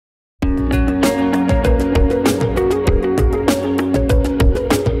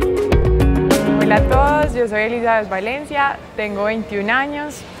soy Elizabeth Valencia, tengo 21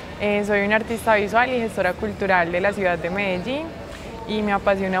 años, soy una artista visual y gestora cultural de la ciudad de Medellín y me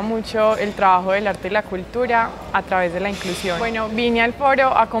apasiona mucho el trabajo del arte y la cultura a través de la inclusión. Bueno, vine al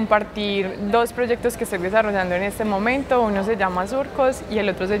foro a compartir dos proyectos que estoy desarrollando en este momento, uno se llama Surcos y el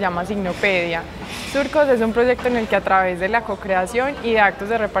otro se llama Signopedia. Surcos es un proyecto en el que a través de la co-creación y de actos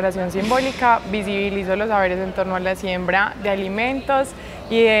de reparación simbólica visibilizo los saberes en torno a la siembra de alimentos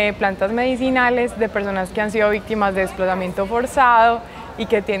y de plantas medicinales de personas que han sido víctimas de desplazamiento forzado y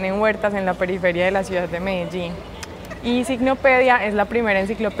que tienen huertas en la periferia de la ciudad de Medellín. Y Signopedia es la primera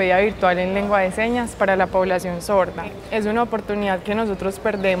enciclopedia virtual en lengua de señas para la población sorda. Es una oportunidad que nosotros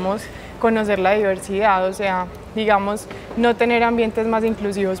perdemos, conocer la diversidad, o sea, digamos, no tener ambientes más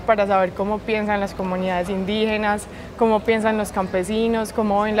inclusivos para saber cómo piensan las comunidades indígenas, cómo piensan los campesinos,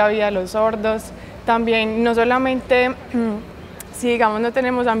 cómo ven la vida de los sordos. También, no solamente si digamos no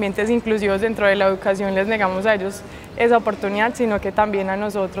tenemos ambientes inclusivos dentro de la educación, les negamos a ellos esa oportunidad, sino que también a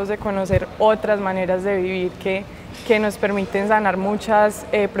nosotros de conocer otras maneras de vivir que nos permiten sanar muchas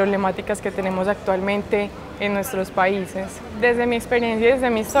problemáticas que tenemos actualmente en nuestros países. Desde mi experiencia y desde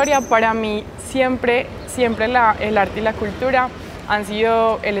mi historia, para mí siempre el arte y la cultura han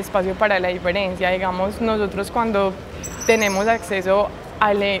sido el espacio para la diferencia. Digamos, nosotros cuando tenemos acceso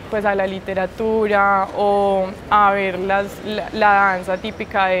a la literatura o a ver la danza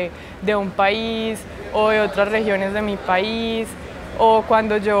típica de un país o de otras regiones de mi país, o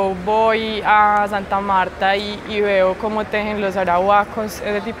cuando yo voy a Santa Marta y veo cómo tejen los arahuacos,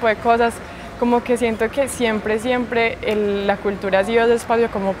 ese tipo de cosas, como que siento que siempre la cultura ha sido ese espacio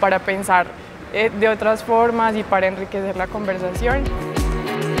como para pensar de otras formas y para enriquecer la conversación.